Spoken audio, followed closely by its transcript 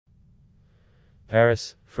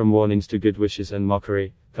Paris, from warnings to good wishes and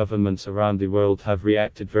mockery, governments around the world have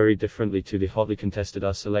reacted very differently to the hotly contested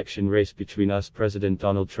US election race between US President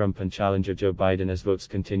Donald Trump and challenger Joe Biden as votes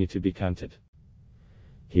continue to be counted.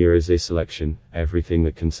 Here is a selection. Everything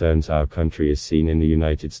that concerns our country is seen in the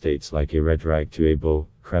United States like a red rag to a bull,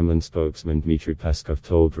 Kremlin spokesman Dmitry Peskov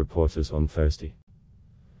told reporters on Thursday.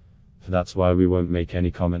 That's why we won't make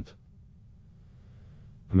any comment.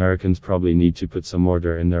 Americans probably need to put some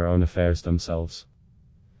order in their own affairs themselves.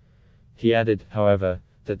 He added, however,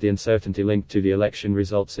 that the uncertainty linked to the election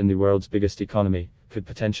results in the world's biggest economy could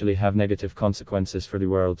potentially have negative consequences for the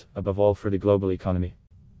world, above all for the global economy.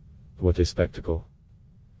 What a spectacle.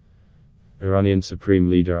 Iranian Supreme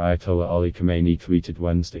Leader Ayatollah Ali Khamenei tweeted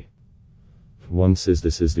Wednesday. One says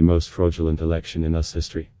this is the most fraudulent election in US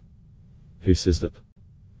history. Who says that?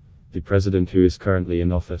 The president who is currently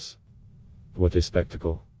in office. What a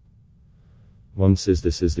spectacle. One says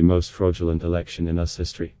this is the most fraudulent election in US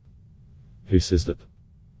history. Who says that?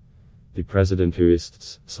 The president who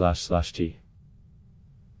is //T.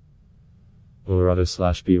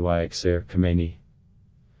 Ulrado/BYXer Khamenei.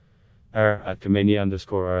 At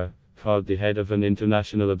Khamenei_, called the head of an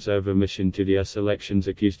international observer mission to the US elections,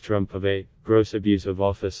 accused Trump of a gross abuse of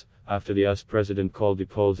office, after the US president called the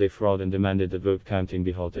polls a fraud and demanded that vote counting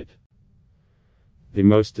be halted. The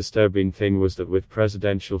most disturbing thing was that with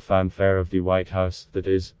presidential fanfare of the White House, that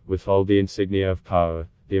is, with all the insignia of power,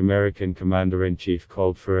 the American commander-in-chief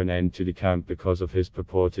called for an end to the count because of his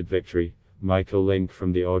purported victory. Michael Link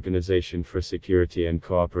from the Organization for Security and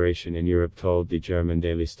Cooperation in Europe told the German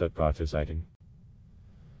daily Stuttgarter Zeitung.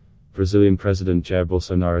 Brazilian President Jair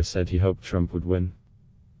Bolsonaro said he hoped Trump would win.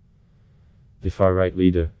 The far-right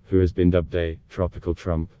leader, who has been dubbed a tropical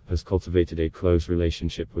Trump, has cultivated a close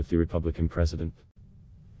relationship with the Republican president.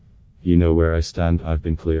 You know where I stand, I've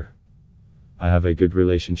been clear. I have a good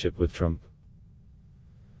relationship with Trump.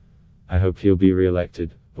 I hope he'll be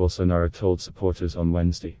re-elected, Bolsonaro told supporters on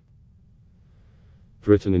Wednesday.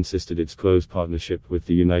 Britain insisted its close partnership with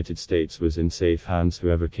the United States was in safe hands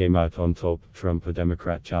whoever came out on top, Trump or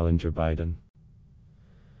Democrat challenger Biden.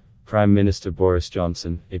 Prime Minister Boris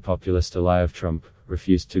Johnson, a populist ally of Trump,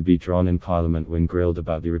 refused to be drawn in Parliament when grilled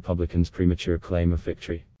about the Republicans' premature claim of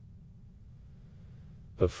victory.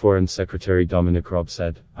 But Foreign Secretary Dominic Raab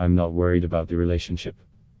said, "I'm not worried about the relationship."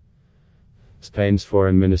 Spain's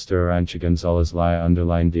Foreign Minister Arantxa González Laya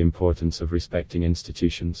underlined the importance of respecting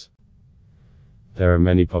institutions. There are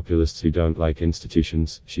many populists who don't like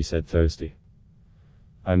institutions, she said Thursday.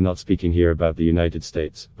 I'm not speaking here about the United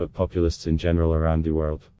States, but populists in general around the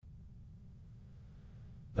world.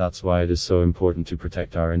 That's why it is so important to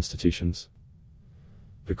protect our institutions.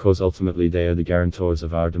 Because ultimately they are the guarantors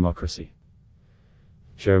of our democracy.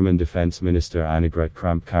 German Defense Minister Annegret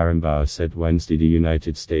Kramp-Karrenbauer said Wednesday the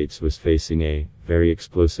United States was facing a very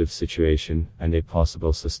explosive situation and a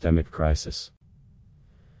possible systemic crisis.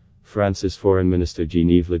 France's Foreign Minister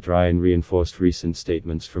Jean-Yves Le Drian reinforced recent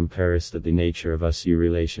statements from Paris that the nature of US-EU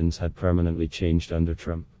relations had permanently changed under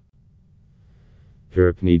Trump.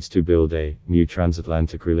 Europe needs to build a new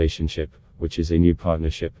transatlantic relationship, which is a new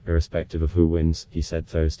partnership, irrespective of who wins, he said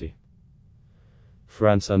Thursday.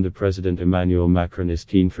 France under President Emmanuel Macron is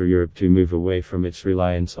keen for Europe to move away from its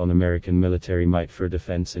reliance on American military might for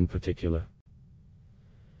defense in particular.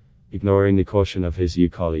 Ignoring the caution of his EU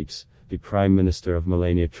colleagues, the Prime Minister of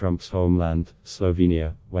Melania Trump's homeland,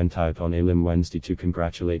 Slovenia, went out on a limb Wednesday to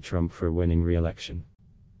congratulate Trump for winning re-election.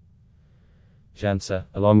 Janša,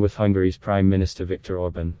 along with Hungary's Prime Minister Viktor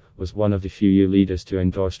Orbán, was one of the few EU leaders to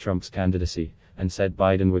endorse Trump's candidacy, and said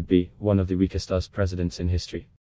Biden would be one of the weakest US presidents in history.